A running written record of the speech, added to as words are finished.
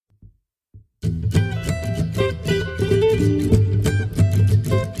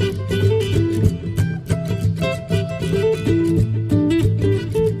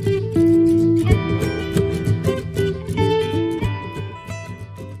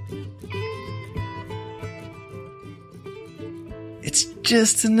It's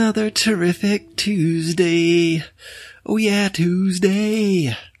just another terrific Tuesday. Oh yeah,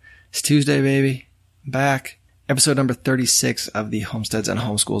 Tuesday. It's Tuesday, baby. I'm back. Episode number 36 of the Homesteads and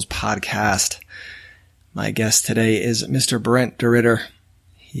Homeschools podcast. My guest today is Mr. Brent DeRitter.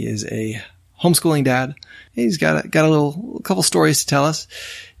 He is a homeschooling dad. He's got a couple stories to tell us.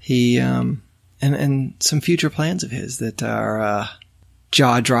 He, and some future plans of his that are,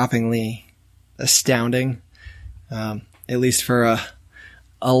 jaw-droppingly astounding. At least for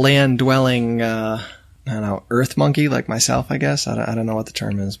a land-dwelling, earth monkey like myself, I guess. I don't know what the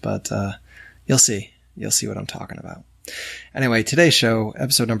term is, but you'll see. You'll see what I'm talking about. Anyway, today's show,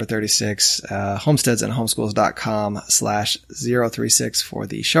 episode number 36, homesteadsandhomeschools.com/036 for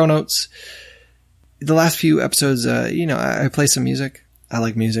the show notes. The last few episodes, I play some music. I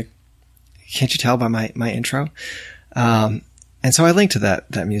like music. Can't you tell by my intro? And so I link to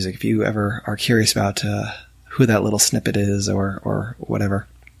that music if you ever are curious about who that little snippet is or whatever.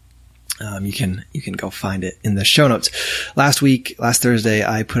 You can go find it in the show notes. Last Thursday,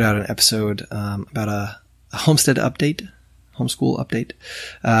 I put out an episode about a homestead update, homeschool update.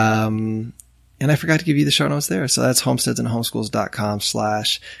 And I forgot to give you the show notes there. So that's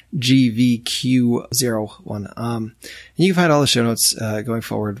homesteadsandhomeschools.com/GVQ01. And you can find all the show notes going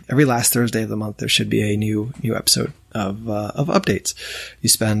forward. Every last Thursday of the month, there should be a new episode of updates. You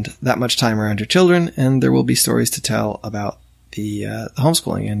spend that much time around your children, and there will be stories to tell about the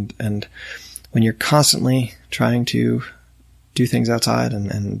homeschooling. And when you're constantly trying to do things outside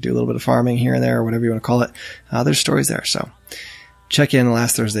and do a little bit of farming here and there, or whatever you want to call it, there's stories there. So check in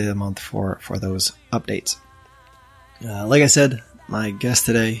last Thursday of the month for those updates. Like I said, my guest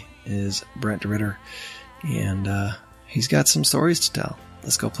today is Brent DeRitter, and he's got some stories to tell.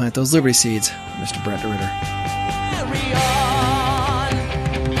 Let's go plant those liberty seeds, Mr. Brent DeRitter.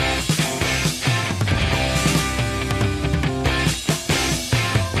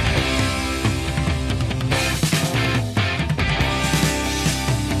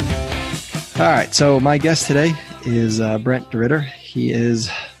 All right, so my guest today is Brent DeRitter. He is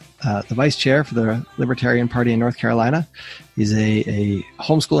the vice chair for the Libertarian Party in North Carolina. He's a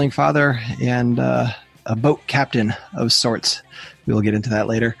homeschooling father and a boat captain of sorts. We will get into that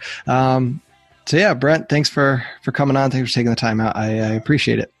later. So yeah, Brent, thanks for coming on. Thanks for taking the time out. I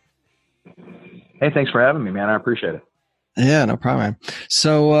appreciate it. Hey, thanks for having me, man. I appreciate it. Yeah, no problem, man.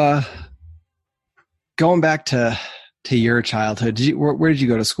 So going back to your childhood, where did you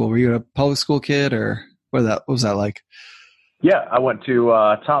go to school? Were you a public school kid, or what was that like? Yeah, I went to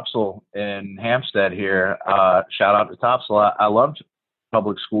Topsail in Hampstead here. Shout out to Topsail. I loved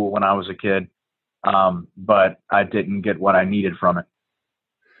public school when I was a kid, but I didn't get what I needed from it.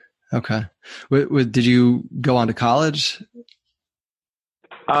 Okay. Did you go on to college?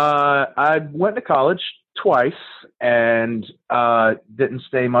 I went to college twice and didn't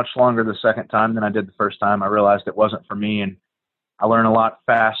stay much longer the second time than I did the first time. I realized it wasn't for me, and I learn a lot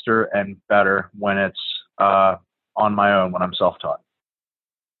faster and better when it's on my own, when I'm self-taught.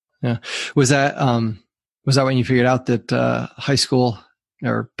 Yeah. Was that when you figured out that high school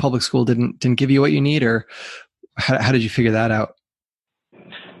or public school didn't give you what you need, or how did you figure that out?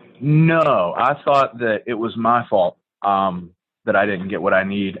 No, I thought that it was my fault that I didn't get what I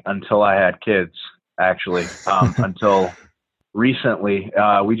need until I had kids, actually. Until recently.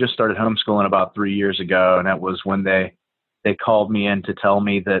 We just started homeschooling about 3 years ago, and that was when they called me in to tell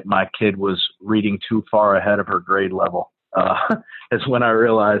me that my kid was reading too far ahead of her grade level. Is when I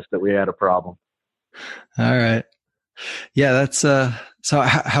realized that we had a problem. All right. Yeah, that's so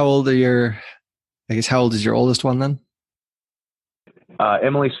how old is your oldest one then?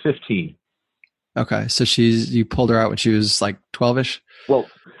 Emily's 15. Okay. So you pulled her out when she was like 12-ish? Well,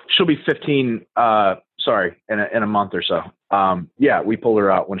 she'll be 15, in a month or so. Yeah, we pulled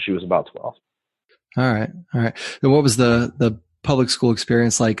her out when she was about 12. All right. And what was the public school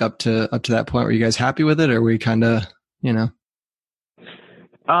experience like up to that point? Were you guys happy with it, or were you kind of,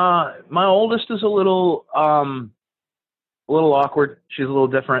 My oldest is a little awkward. She's a little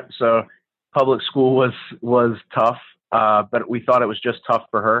different. So public school was tough, but we thought it was just tough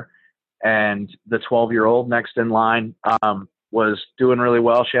for her. And the 12-year-old next in line was doing really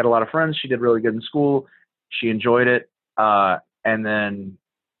well. She had a lot of friends. She did really good in school. She enjoyed it. And then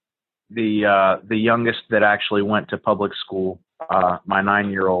the youngest that actually went to public school, my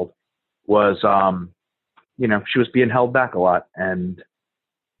 9-year-old, was, she was being held back a lot, and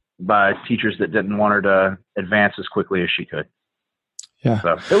by teachers that didn't want her to advance as quickly as she could. Yeah.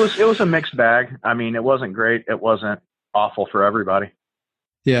 So it was a mixed bag. I mean, it wasn't great. It wasn't awful for everybody.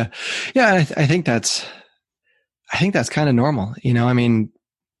 Yeah. Yeah. I think that's kind of normal. I mean,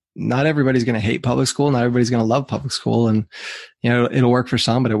 not everybody's going to hate public school. Not everybody's going to love public school, and it'll work for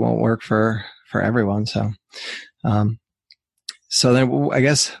some, but it won't work for everyone. So, so then I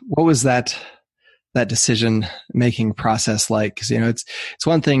guess what was that decision making process like? Because it's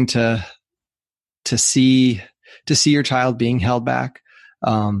one thing to see your child being held back,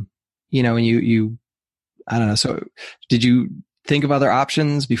 and you I don't know. So did you think of other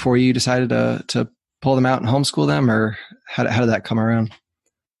options before you decided to pull them out and homeschool them, or how did that come around?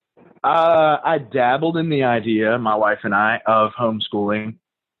 I dabbled in the idea, my wife and I, of homeschooling.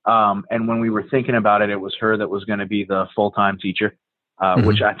 And when we were thinking about it, it was her that was going to be the full-time teacher,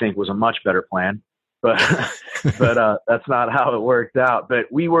 which I think was a much better plan. But that's not how it worked out. But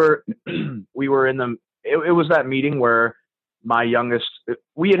we were in it was that meeting where my youngest,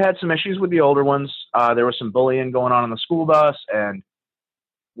 we had some issues with the older ones. There was some bullying going on the school bus, and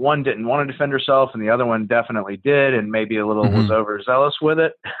one didn't want to defend herself and the other one definitely did, and maybe a little was overzealous with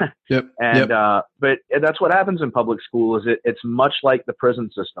it. Yep. And but that's what happens in public school. Is it's much like the prison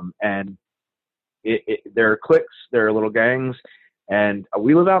system, and there are cliques, there are little gangs, and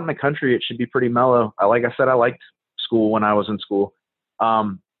we live out in the country. It should be pretty mellow. Like I said, I liked school when I was in school,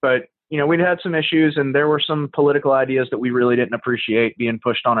 but we'd had some issues, and there were some political ideas that we really didn't appreciate being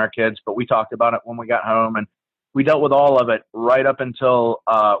pushed on our kids, but we talked about it when we got home, and we dealt with all of it right up until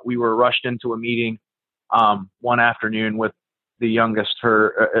we were rushed into a meeting one afternoon with the youngest,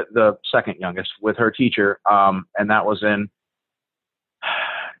 the second youngest, with her teacher, and that was in,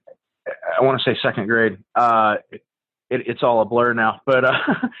 I want to say second grade. It's all a blur now, but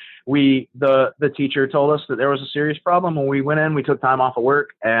the teacher told us that there was a serious problem. When we went in, we took time off of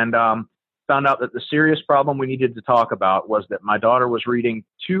work and found out that the serious problem we needed to talk about was that my daughter was reading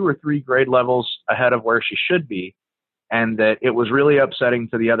 2 or 3 grade levels ahead of where she should be, and that it was really upsetting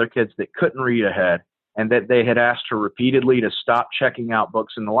to the other kids that couldn't read ahead, and that they had asked her repeatedly to stop checking out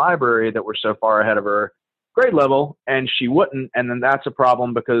books in the library that were so far ahead of her grade level, and she wouldn't. And then that's a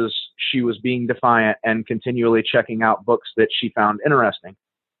problem because she was being defiant and continually checking out books that she found interesting.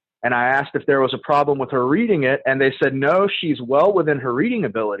 And I asked if there was a problem with her reading it, and they said, no, she's well within her reading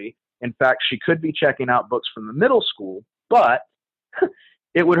ability. In fact, she could be checking out books from the middle school, but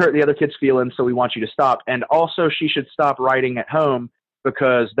it would hurt the other kids' feelings, so we want you to stop. And also, she should stop writing at home,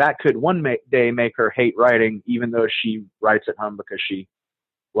 because that could one day make her hate writing, even though she writes at home because she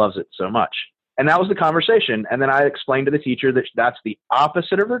loves it so much. And that was the conversation. And then I explained to the teacher that that's the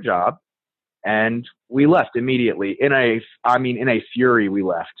opposite of her job. And we left immediately in a fury. We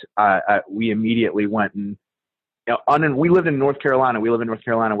left. We immediately went and we lived in North Carolina. We live in North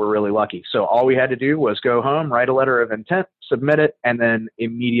Carolina. We're really lucky. So all we had to do was go home, write a letter of intent, submit it, and then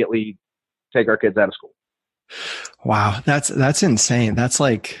immediately take our kids out of school. Wow. That's insane. That's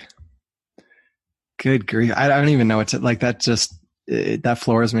like, good grief. I don't even know what to like. That just, that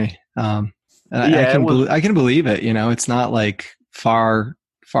floors me. I can believe it. It's not like far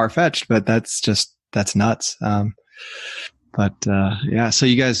fetched, but that's nuts. Yeah. So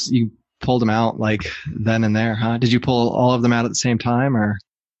you pulled them out like then and there, huh? Did you pull all of them out at the same time, or?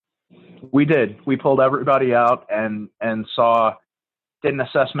 We did. We pulled everybody out and did an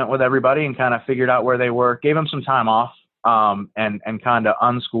assessment with everybody and kind of figured out where they were, gave them some time off, and kind of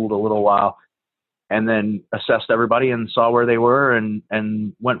unschooled a little while, and then assessed everybody and saw where they were and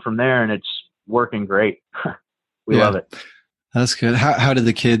went from there. And it's working great. We love it. That's good. How did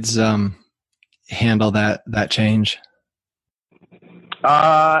the kids handle that change?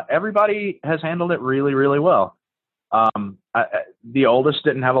 Everybody has handled it really, really well. The oldest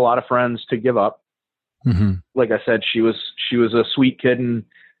didn't have a lot of friends to give up. Mm-hmm. Like I said, she was a sweet kid, and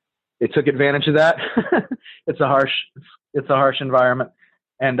they took advantage of that. It's a harsh environment.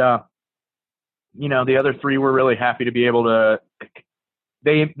 And, the other 3 were really happy to be able to,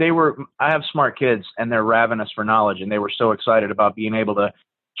 I have smart kids, and they're ravenous for knowledge, and they were so excited about being able to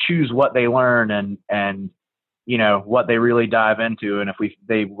choose what they learn and what they really dive into. And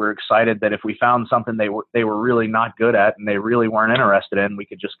they were excited that if we found something they were really not good at and they really weren't interested in, we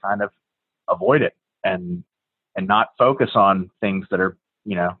could just kind of avoid it and not focus on things that are,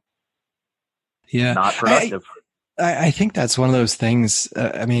 not productive. I think that's one of those things.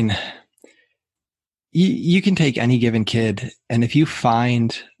 You can take any given kid, and if you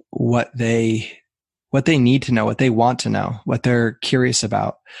find what they need to know, what they want to know, what they're curious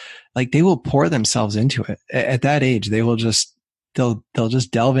about, like they will pour themselves into it. At that age, they'll just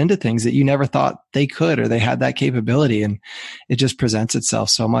delve into things that you never thought they could, or they had that capability, and it just presents itself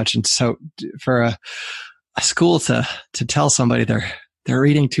so much. And so for a school to tell somebody they're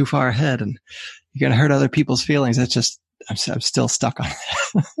reading too far ahead and you're going to hurt other people's feelings, that's just, I'm still stuck on it.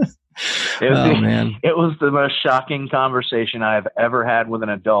 Oh man. It was the most shocking conversation I've ever had with an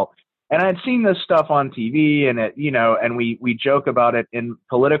adult. And I'd seen this stuff on TV and and we joke about it in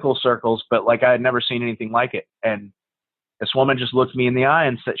political circles, but like I had never seen anything like it. And this woman just looked me in the eye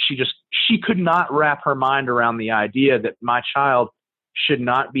and said she could not wrap her mind around the idea that my child should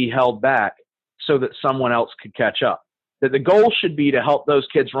not be held back so that someone else could catch up. That the goal should be to help those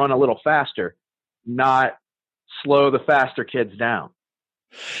kids run a little faster, not slow the faster kids down.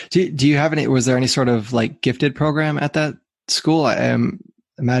 Do you have was there any sort of like gifted program at that school? I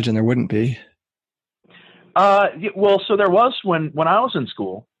imagine there wouldn't be. Well, so there was when I was in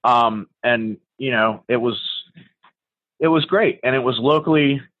school, and it was great, and it was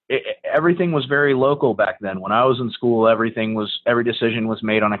locally. Everything was very local back then. When I was in school, every decision was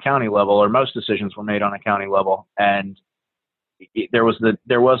made on a county level, or most decisions were made on a county level, and there was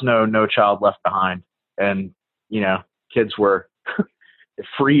no child left behind, and kids were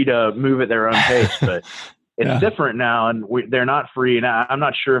free to move at their own pace. But it's different now, and they're not free. And I'm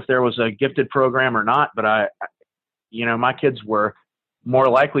not sure if there was a gifted program or not, but my kids were more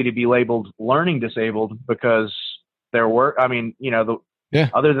likely to be labeled learning disabled because their work. I mean,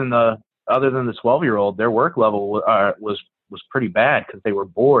 other than the 12-year-old, their work level was pretty bad because they were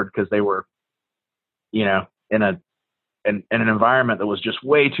bored because they were, in an environment that was just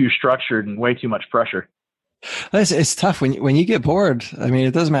way too structured and way too much pressure. It's tough when you get bored. I mean,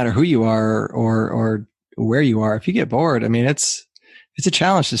 it doesn't matter who you are or where you are. If you get bored, I mean, it's a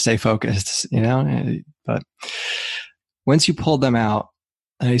challenge to stay focused, but once you pulled them out,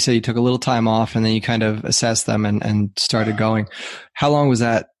 you said you took a little time off and then you kind of assessed them and started going. How long was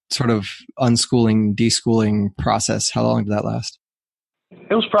that sort of unschooling, deschooling process? How long did that last?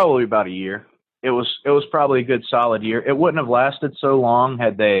 It was probably about a year. It was probably a good solid year. It wouldn't have lasted so long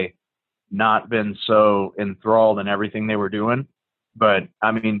had they not been so enthralled in everything they were doing. But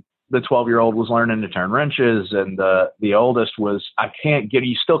I mean, the 12-year-old was learning to turn wrenches, and the oldest was,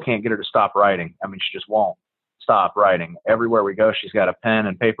 you still can't get her to stop writing. I mean, she just won't stop writing. Everywhere we go, she's got a pen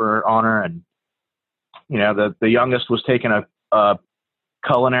and paper on her. And, the youngest was taking a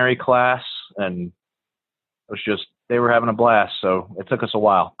culinary class, and it was just, they were having a blast. So it took us a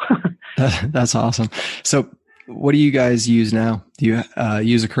while. That's awesome. So what do you guys use now? Do you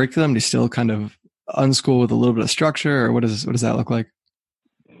use a curriculum? Do you still kind of unschool with a little bit of structure, or what does that look like?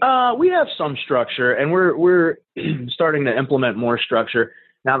 We have some structure, and we're starting to implement more structure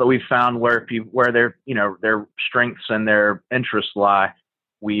now that we've found where their their strengths and their interests lie.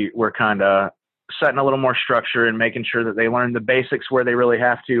 We're kind of setting a little more structure and making sure that they learn the basics where they really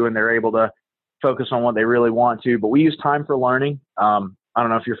have to, and they're able to focus on what they really want to. But we use Time for Learning. I don't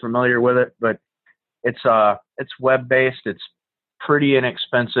know if you're familiar with it, but it's web-based. It's pretty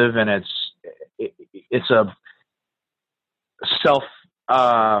inexpensive, and it's a self.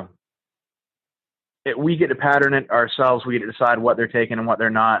 We get to pattern it ourselves. We get to decide what they're taking and what they're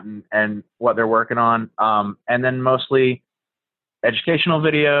not, and what they're working on. And then mostly educational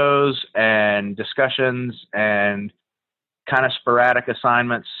videos and discussions and kind of sporadic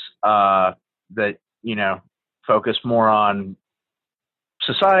assignments that focus more on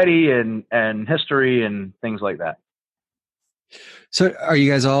society and history and things like that. So do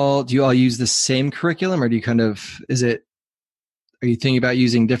you all use the same curriculum, or do you are you thinking about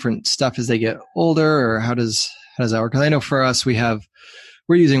using different stuff as they get older, or how does that work? 'Cause I know for us, we're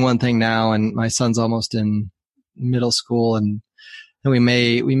using one thing now, and my son's almost in middle school, and we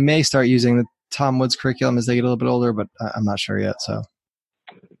may start using the Tom Woods curriculum as they get a little bit older, but I'm not sure yet. So.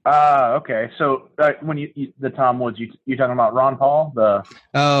 Okay. So when the Tom Woods, you talking about Ron Paul?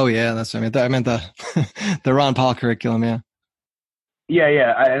 Oh yeah, that's what I meant. The the Ron Paul curriculum. Yeah.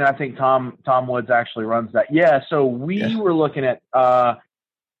 Yeah. And I think Tom Woods actually runs that. Yeah. So we were looking at,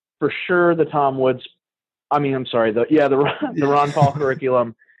 for sure the Tom Woods, the Ron Paul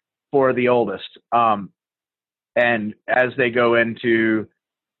curriculum for the oldest. And as they go into,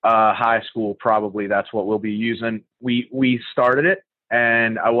 high school, probably that's what we'll be using. We started it,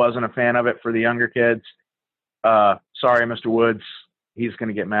 and I wasn't a fan of it for the younger kids. Sorry, Mr. Woods. He's going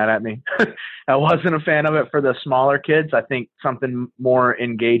to get mad at me. I wasn't a fan of it for the smaller kids. I think something more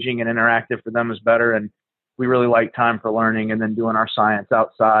engaging and interactive for them is better. And we really like Time for Learning, and then doing our science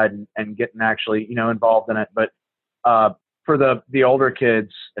outside and getting actually, involved in it. But for the older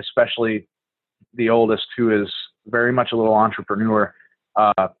kids, especially the oldest, who is very much a little entrepreneur,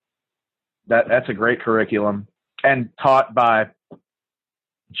 that's a great curriculum, and taught by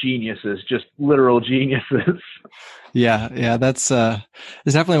geniuses, just literal geniuses. Yeah. That's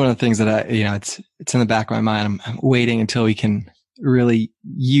it's definitely one of the things that it's in the back of my mind. I'm waiting until we can really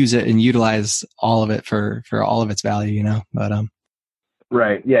use it and utilize all of it for all of its value, But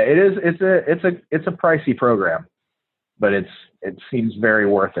Right. Yeah, it is. It's a pricey program, but it seems very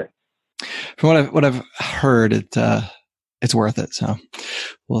worth it. From what I've heard, it's worth it. So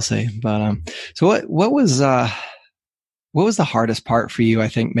we'll see. But so what was the hardest part for you? I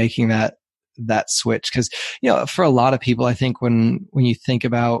think making that switch, because for a lot of people, I think when you think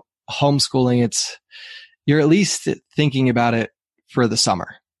about homeschooling, you're at least thinking about it for the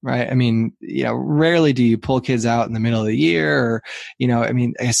summer, right? I mean, rarely do you pull kids out in the middle of the year, or I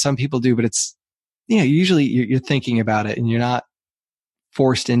mean, I guess some people do, but it's usually you're thinking about it and you're not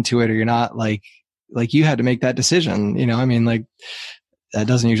forced into it, or you're not like you had to make that decision. I mean, like that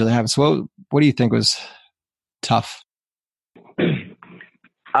doesn't usually happen. So what do you think was tough?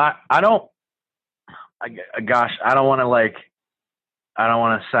 Gosh, I don't want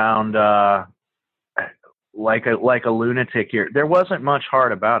to sound like a lunatic here. There wasn't much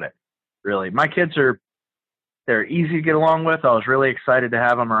hard about it, really. My kids they're easy to get along with. I was really excited to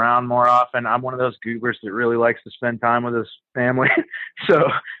have them around more often. I'm one of those goobers that really likes to spend time with his family. So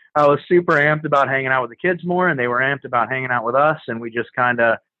I was super amped about hanging out with the kids more, and they were amped about hanging out with us. And we just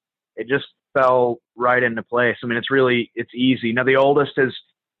it just fell right into place. I mean, it's easy. Now the oldest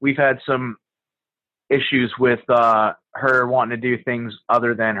we've had some issues with her wanting to do things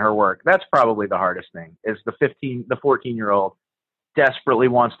other than her work. That's probably the hardest thing, is the 14-year-old desperately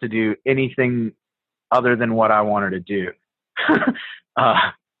wants to do anything other than what I want her to do.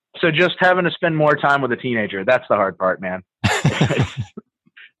 So just having to spend more time with a teenager, that's the hard part, man.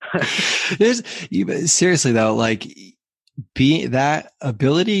 Seriously though, like that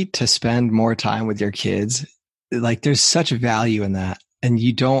ability to spend more time with your kids, like there's such value in that. And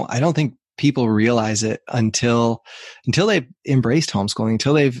I don't think people realize it until they've embraced homeschooling,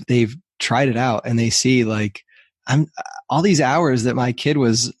 until they've tried it out and they see like, all these hours that my kid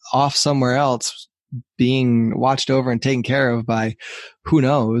was off somewhere else being watched over and taken care of by who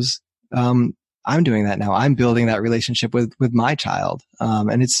knows. I'm doing that now. I'm building that relationship with my child.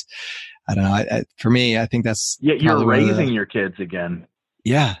 And it's, I don't know. For me, I think that's, you're raising your kids again.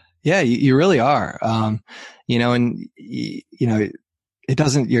 Yeah. Yeah. You really are. And it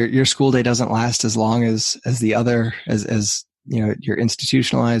doesn't, your school day doesn't last as long as the other, as your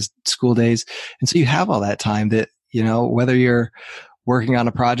institutionalized school days. And so you have all that time that, whether you're working on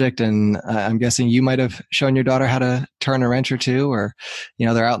a project, and I'm guessing you might have shown your daughter how to turn a wrench or two, or,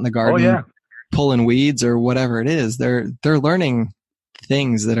 they're out in the garden pulling weeds or whatever it is. They're learning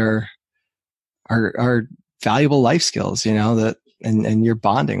things that are valuable life skills, that, and you're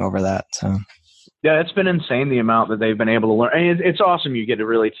bonding over that. So. Yeah, it's been insane the amount that they've been able to learn. And it's awesome. You get to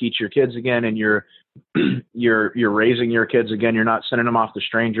really teach your kids again, and you're raising your kids again. You're not sending them off to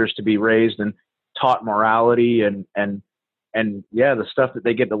strangers to be raised and taught morality and yeah, the stuff that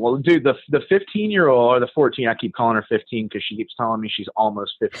they get to do. The 15-year-old or the 14, I keep calling her 15 because she keeps telling me she's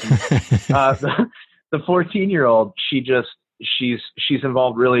almost 15. The 14-year-old, she's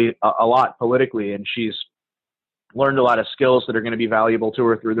involved really a lot politically, and she's learned a lot of skills that are going to be valuable to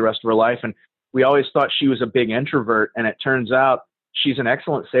her through the rest of her life. And we always thought she was a big introvert, and it turns out she's an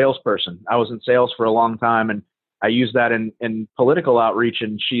excellent salesperson. I was in sales for a long time, and I used that in political outreach,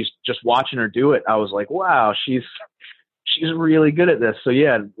 and she's just watching her do it. I was like, wow, she's really good at this. So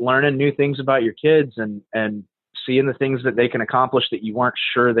yeah, learning new things about your kids and seeing the things that they can accomplish that you weren't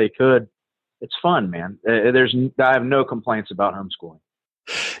sure they could. It's fun, man. I have no complaints about homeschooling.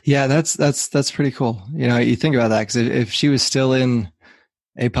 Yeah, that's pretty cool. You think about that, because if she was still in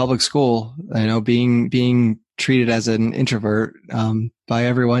a public school, being treated as an introvert by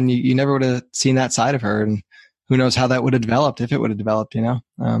everyone, you never would have seen that side of her, and who knows how that would have developed, if it would have developed.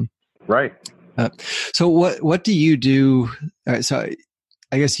 Right. So what do you do? So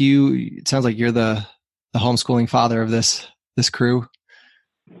I guess it sounds like you're the homeschooling father of this crew.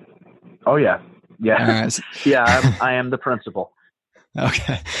 Oh yeah. Yeah. Right. Yeah. I am the principal.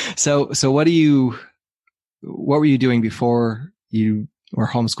 Okay. So what were you doing before you were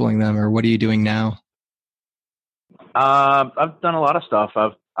homeschooling them, or what are you doing now? I've done a lot of stuff.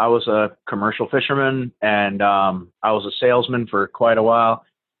 I was a commercial fisherman, and I was a salesman for quite a while.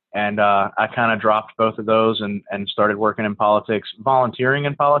 And I kind of dropped both of those and started working in politics, volunteering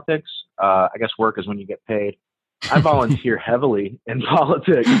in politics. I guess work is when you get paid. I volunteer heavily in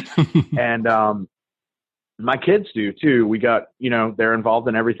politics, and my kids do too. We got, they're involved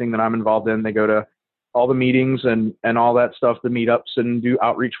in everything that I'm involved in. They go to all the meetings and all that stuff, the meetups, and do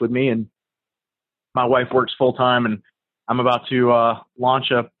outreach with me. And my wife works full time, and I'm about to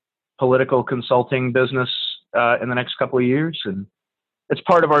launch a political consulting business in the next couple of years, and it's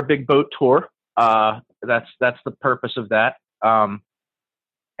part of our big boat tour. That's the purpose of that.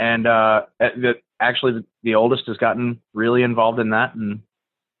 And actually the oldest has gotten really involved in that and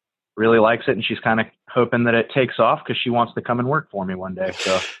really likes it. And she's kind of hoping that it takes off because she wants to come and work for me one day.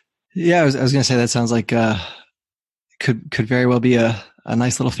 So yeah, I was going to say that sounds like could very well be a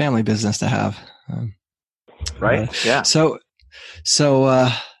nice little family business to have. Right. Yeah. So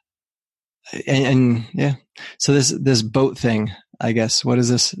and yeah, so this boat thing, I guess, what is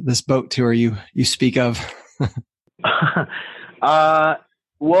this boat tour you speak of?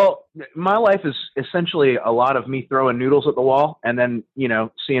 Well, my life is essentially a lot of me throwing noodles at the wall and then,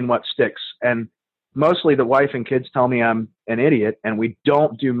 seeing what sticks. And mostly the wife and kids tell me I'm an idiot and we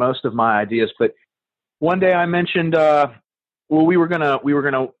don't do most of my ideas. But one day I mentioned, we were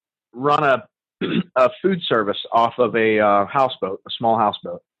gonna run a food service off of a houseboat, a small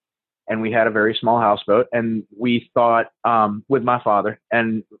houseboat. And we had a very small houseboat, and we thought, with my father,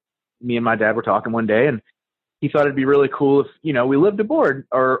 and me and my dad were talking one day, and he thought it'd be really cool if, we lived aboard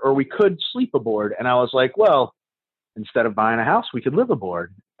or we could sleep aboard. And I was like, well, instead of buying a house, we could live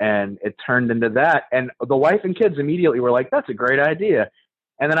aboard. And it turned into that. And the wife and kids immediately were like, that's a great idea.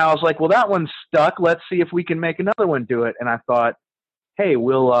 And then I was like, well, that one's stuck. Let's see if we can make another one do it. And I thought, hey,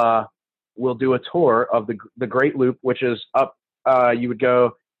 we'll do a tour of the Great Loop, which is up, you would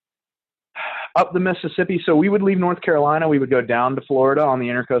go up the Mississippi. So we would leave North Carolina. We would go down to Florida on the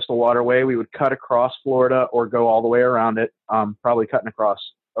Intercoastal Waterway. We would cut across Florida or go all the way around it, probably cutting across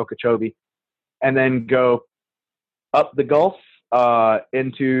Okeechobee, and then go up the Gulf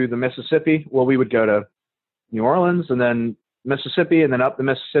into the Mississippi. Well, we would go to New Orleans and then Mississippi, and then up the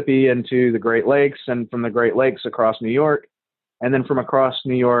Mississippi into the Great Lakes, and from the Great Lakes across New York, and then from across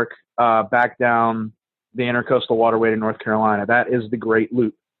New York back down the Intercoastal Waterway to North Carolina. That is the Great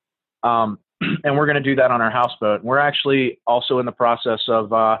Loop. And we're going to do that on our houseboat. We're actually also in the process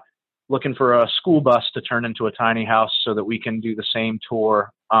of looking for a school bus to turn into a tiny house so that we can do the same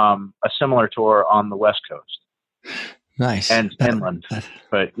tour, a similar tour on the West Coast. Nice. And inland.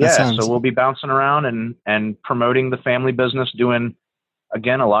 But yeah, so we'll be bouncing around and promoting the family business, doing,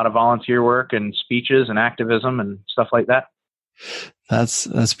 again, a lot of volunteer work and speeches and activism and stuff like that.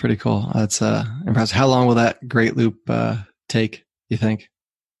 That's pretty cool. That's impressive. How long will that Great Loop take, you think?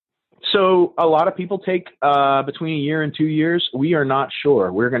 So a lot of people take between a year and 2 years. We are not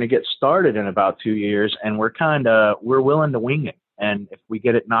sure. We're going to get started in about 2 years, and we're willing to wing it. And if we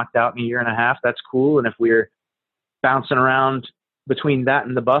get it knocked out in a year and a half, that's cool. And if we're bouncing around between that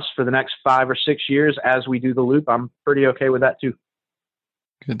and the bus for the next 5 or 6 years as we do the loop, I'm pretty okay with that too.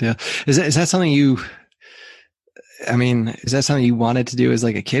 Good deal. Is that something is that something you wanted to do as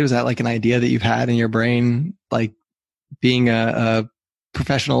like a kid? Was that like an idea that you've had in your brain, like being a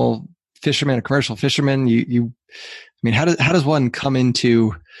professional fisherman, a commercial fisherman? How does one come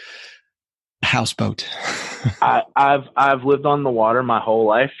into a houseboat? I've lived on the water my whole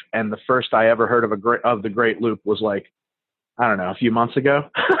life, and the first I ever heard of the Great Loop was like, I don't know, a few months ago.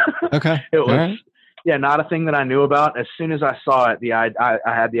 Okay. It was, right. Yeah, not a thing that I knew about. As soon as I saw it, I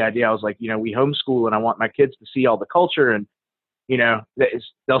had the idea. I was like, we homeschool, and I want my kids to see all the culture, and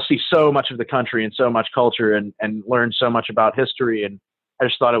they'll see so much of the country and so much culture, and learn so much about history. And I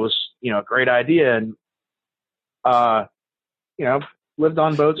just thought it was, a great idea. And, lived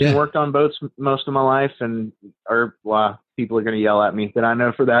on boats and worked on boats most of my life. People are going to yell at me that I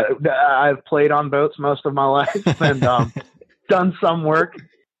know for that. I've played on boats most of my life and done some work.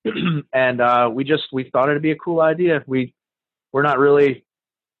 And we thought it'd be a cool idea. We're not really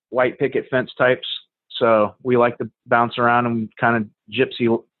white picket fence types, so we like to bounce around and kind of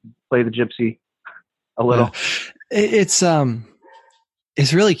play the gypsy a little.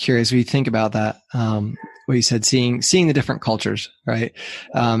 It's really curious when you think about that. What you said, seeing the different cultures, right?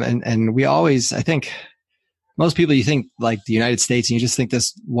 And we always, I think most people, you think like the United States and you just think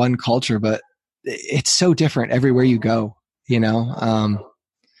this one culture, but it's so different everywhere you go, I don't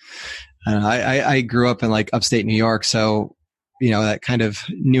know. I grew up in like upstate New York. So, that kind of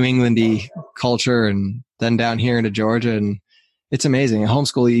New Englandy culture, and then down here into Georgia, and it's amazing. In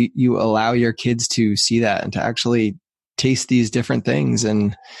homeschool, you allow your kids to see that and to actually taste these different things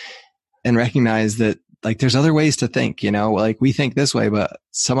and recognize that like there's other ways to think, like we think this way, but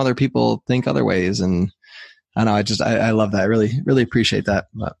some other people think other ways. And I don't know, I love that. I really, really appreciate that.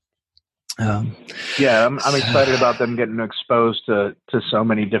 But, I'm excited about them getting exposed to so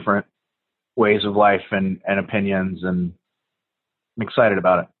many different ways of life and opinions, and I'm excited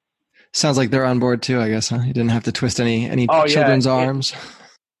about it. Sounds like they're on board too, I guess, huh? You didn't have to twist any children's arms.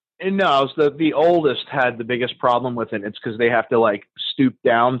 No, the oldest had the biggest problem with it. It's because they have to like stoop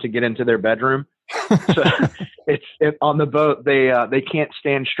down to get into their bedroom. So on the boat, they can't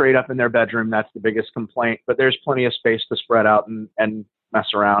stand straight up in their bedroom. That's the biggest complaint. But there's plenty of space to spread out and mess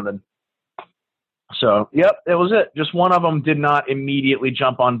around. And So, yep, it was it. Just one of them did not immediately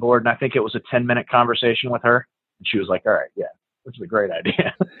jump on board, and I think it was a 10-minute conversation with her, and she was like, "All right, yeah, this is a great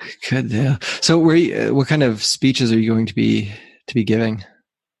idea." Good, yeah. So, what kind of speeches are you going to be giving?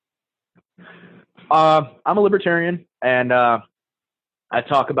 I'm a libertarian, and I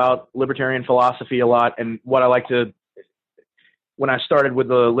talk about libertarian philosophy a lot. And what I like to, when I started with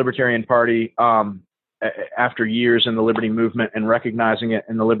the Libertarian Party, after years in the Liberty Movement and recognizing it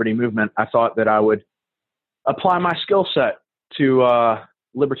in the Liberty Movement, I thought that I would apply my skill set to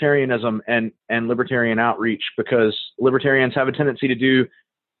libertarianism and libertarian outreach, because libertarians have a tendency to do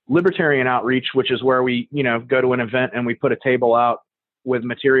libertarian outreach, which is where we, go to an event and we put a table out with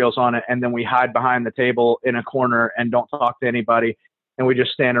materials on it, and then we hide behind the table in a corner and don't talk to anybody, and we just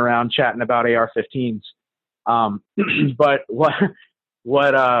stand around chatting about AR-15s. But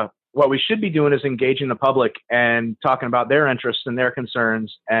what we should be doing is engaging the public and talking about their interests and their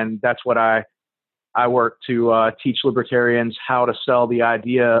concerns. And that's what I work to teach libertarians how to sell the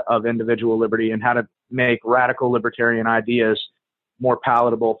idea of individual liberty and how to make radical libertarian ideas more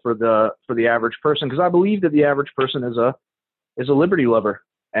palatable for the average person. Because I believe that the average person is a liberty lover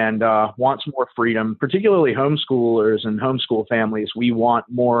and wants more freedom, particularly homeschoolers and homeschool families. We want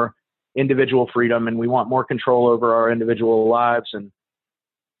more individual freedom, and we want more control over our individual lives. And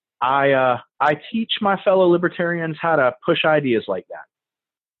I teach my fellow libertarians how to push ideas like that.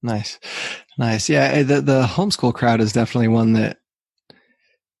 Nice. Yeah, the homeschool crowd is definitely one that,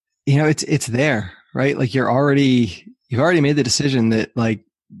 it's there, right? Like you've already made the decision that like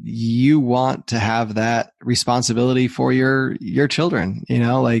you want to have that responsibility for your children,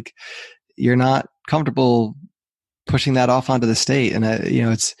 like you're not comfortable pushing that off onto the state. And I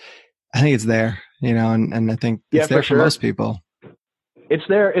think it's there, and I think it's there for most people. It's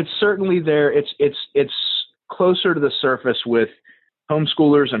there. It's certainly there. It's closer to the surface with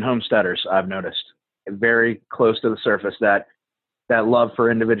homeschoolers and homesteaders. I've noticed very close to the surface that love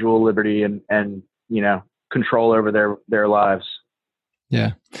for individual liberty and control over their lives.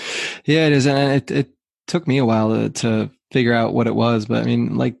 Yeah, it is, and it took me a while to figure out what it was, but I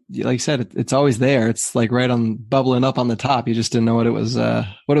mean, like you said, it's always there. It's like right on, bubbling up on the top. You just didn't know what it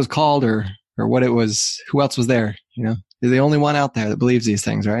was called or what it was. Who else was there? You're the only one out there that believes these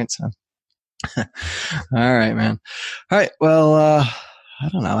things, right? So, all right, man. All right. Well, I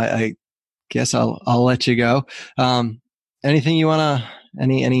don't know. I guess I'll let you go. Anything you want to,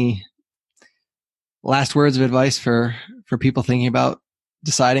 any last words of advice for people thinking about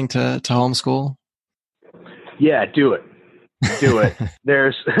deciding to homeschool? Yeah, do it.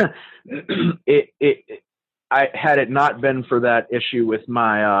 There's, had it not been for that issue with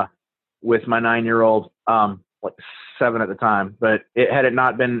my 9-year-old, like 7 at the time, but had it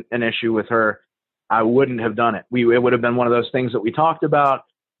not been an issue with her, I wouldn't have done it. It would have been one of those things that we talked about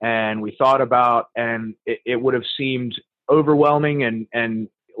and we thought about, and it would have seemed overwhelming and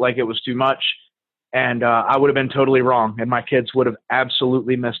like it was too much. And I would have been totally wrong, and my kids would have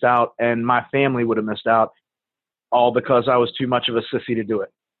absolutely missed out, and my family would have missed out, all because I was too much of a sissy to do it.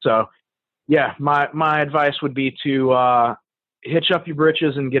 So yeah, my advice would be to hitch up your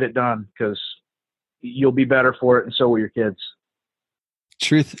britches and get it done, because you'll be better for it, and so will your kids.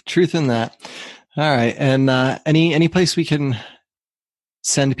 Truth in that. All right. And any place we can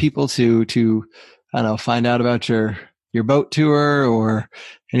send people to I don't know, find out about your boat tour or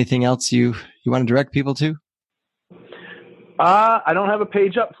anything else you want to direct people to? I don't have a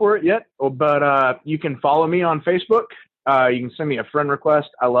page up for it yet, but you can follow me on Facebook. You can send me a friend request.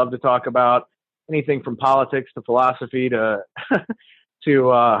 I love to talk about anything from politics to philosophy to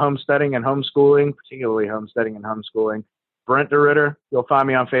homesteading and homeschooling, particularly homesteading and homeschooling. Brent DeRitter, you'll find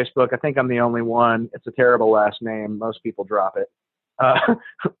me on Facebook. I think I'm the only one. It's a terrible last name. Most people drop it.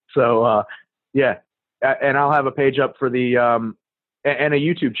 Yeah. And I'll have a page up for the and a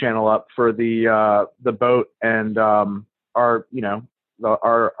YouTube channel up for the boat and our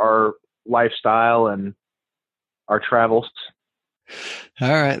our lifestyle and our travels. All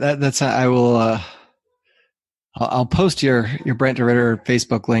right, that's I will. I'll post your Brent DeRitter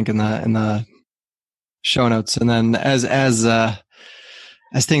Facebook link in the show notes, and then as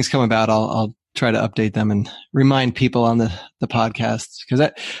things come about, I'll try to update them and remind people on the podcast,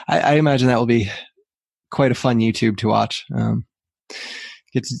 because I imagine that will be quite a fun YouTube to watch.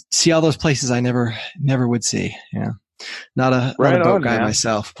 Get to see all those places I never would see. Yeah, not a boat guy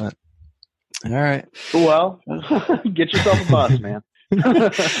myself, but all right. Well, get yourself a bus, man.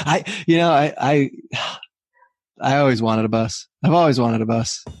 I always wanted a bus. I've always wanted a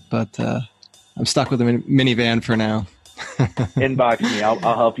bus, but I'm stuck with a minivan for now. Inbox me. I'll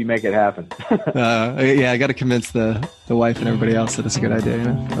help you make it happen. Yeah, I got to convince the wife and everybody else that it's a good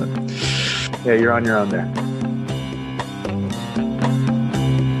idea. But Yeah, you're on your own there.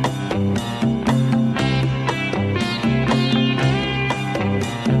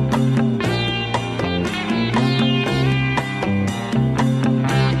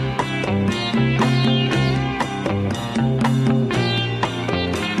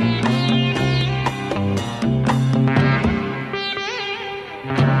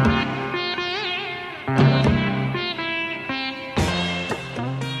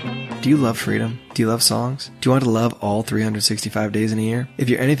 Do you love freedom? Do you love songs? Do you want to love all 365 days in a year? If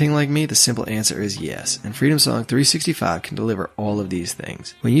you're anything like me, the simple answer is yes, and Freedom Song 365 can deliver all of these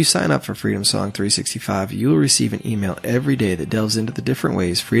things. When you sign up for Freedom Song 365, you will receive an email every day that delves into the different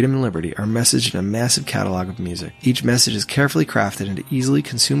ways freedom and liberty are messaged in a massive catalog of music. Each message is carefully crafted into easily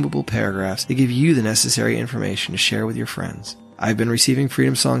consumable paragraphs that give you the necessary information to share with your friends. I've been receiving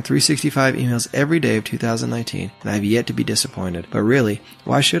Freedom Song 365 emails every day of 2019, and I've yet to be disappointed. But really,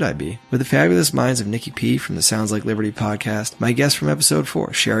 why should I be? With the fabulous minds of Nikki P. from the Sounds Like Liberty podcast, my guest from episode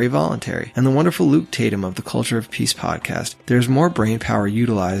 4, Sherry Voluntary, and the wonderful Luke Tatum of the Culture of Peace podcast, there's more brain power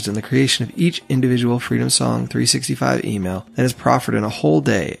utilized in the creation of each individual Freedom Song 365 email than is proffered in a whole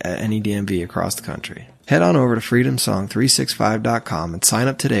day at any DMV across the country. Head on over to freedomsong365.com and sign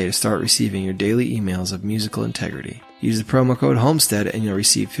up today to start receiving your daily emails of musical integrity. Use the promo code Homestead and you'll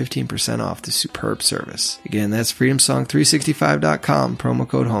receive 15% off this superb service. Again, that's freedomsong365.com, promo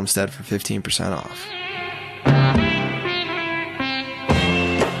code Homestead for 15% off.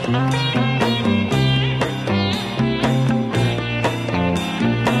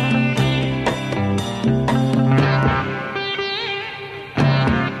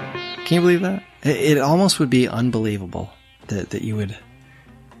 Can you believe that? It almost would be unbelievable that you would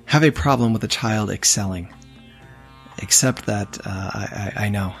have a problem with a child excelling. Except that I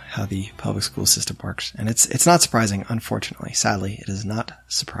know how the public school system works. And it's not surprising, unfortunately. Sadly, it is not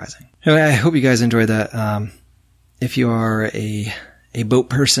surprising. Anyway, I hope you guys enjoyed that. If you are a boat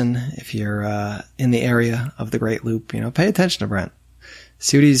person, if you're in the area of the Great Loop, pay attention to Brent.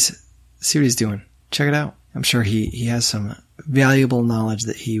 See what he's doing. Check it out. I'm sure he has some valuable knowledge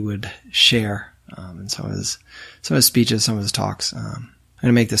that he would share in some of his speeches, some of his talks. I'm going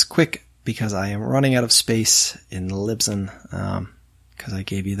to make this quick because I am running out of space in Libsyn, because I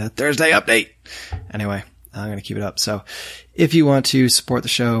gave you that Thursday update. Anyway, I'm going to keep it up. So if you want to support the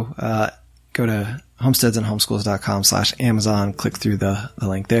show, go to homesteadsandhomeschools.com/Amazon, click through the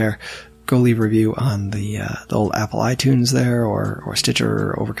link there. Go leave a review on the old Apple iTunes there, or Stitcher,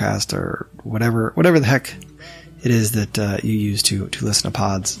 or Overcast, or whatever the heck it is that you use to listen to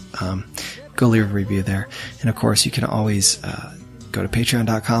pods. Go leave a review there. And of course, you can always go to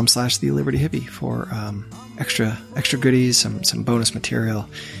patreon.com/thelibertyhippie for extra goodies, some bonus material,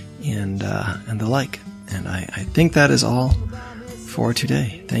 and the like. And I think that is all for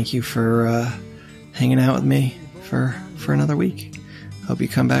today. Thank you for hanging out with me for another week. Hope you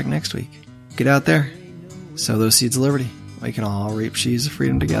come back next week. Get out there, sow those seeds of liberty. We can all reap sheaves of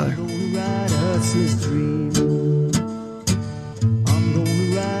freedom together.